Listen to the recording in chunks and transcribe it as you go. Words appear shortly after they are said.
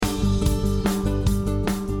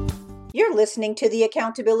You're listening to the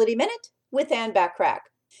Accountability Minute with Ann Backrack.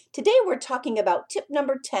 Today we're talking about tip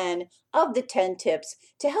number 10 of the 10 tips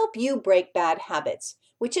to help you break bad habits,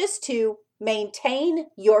 which is to maintain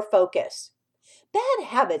your focus. Bad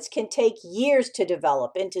habits can take years to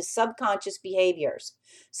develop into subconscious behaviors,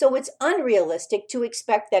 so it's unrealistic to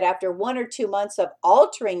expect that after 1 or 2 months of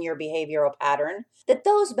altering your behavioral pattern, that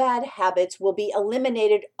those bad habits will be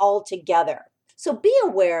eliminated altogether. So be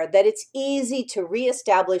aware that it's easy to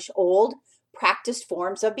reestablish old, practiced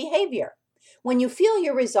forms of behavior. When you feel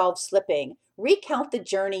your resolve slipping, recount the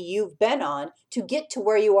journey you've been on to get to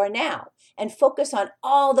where you are now and focus on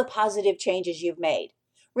all the positive changes you've made.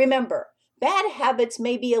 Remember, bad habits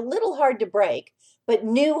may be a little hard to break, but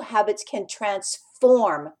new habits can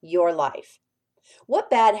transform your life. What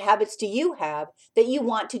bad habits do you have that you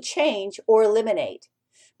want to change or eliminate?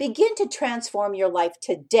 Begin to transform your life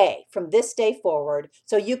today from this day forward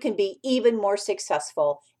so you can be even more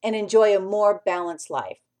successful and enjoy a more balanced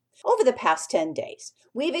life. Over the past 10 days,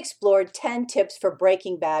 we've explored 10 tips for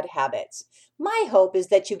breaking bad habits. My hope is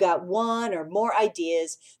that you got one or more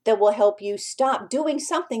ideas that will help you stop doing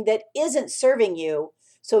something that isn't serving you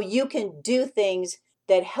so you can do things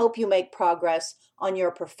that help you make progress on your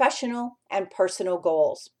professional and personal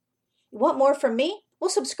goals. Want more from me? Well,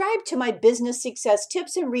 subscribe to my business success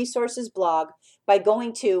tips and resources blog by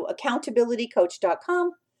going to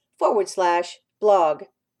accountabilitycoach.com/blog.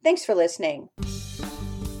 Thanks for listening.